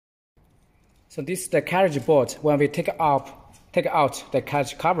So this is the carriage board when we take out the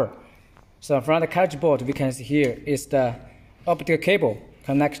carriage cover. So from the carriage board, we can see here is the optical cable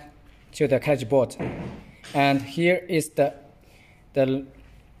connect to the carriage board. And here is the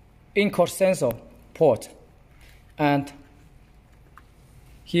in-court sensor port. And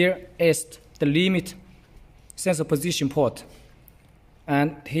here is the limit sensor position port.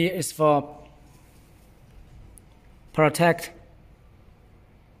 And here is for protect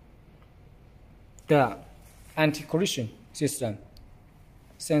the anti-collision system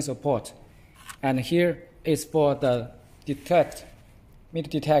sensor port. And here is for the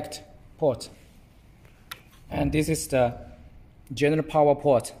mid-detect port. And this is the general power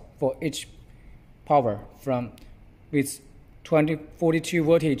port for each power from with 42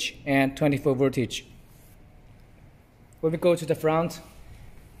 voltage and 24 voltage. When we go to the front,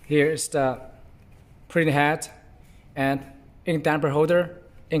 here is the printing head and ink damper holder,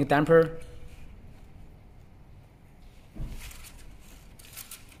 ink damper,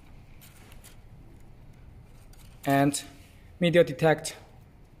 and media detect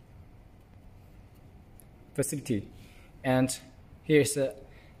facility. And here is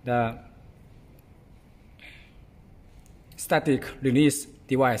the static release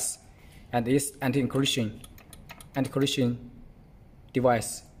device and this anti-collision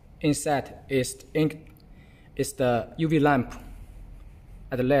device. Inside is the UV lamp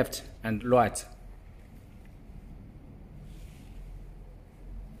at the left and right.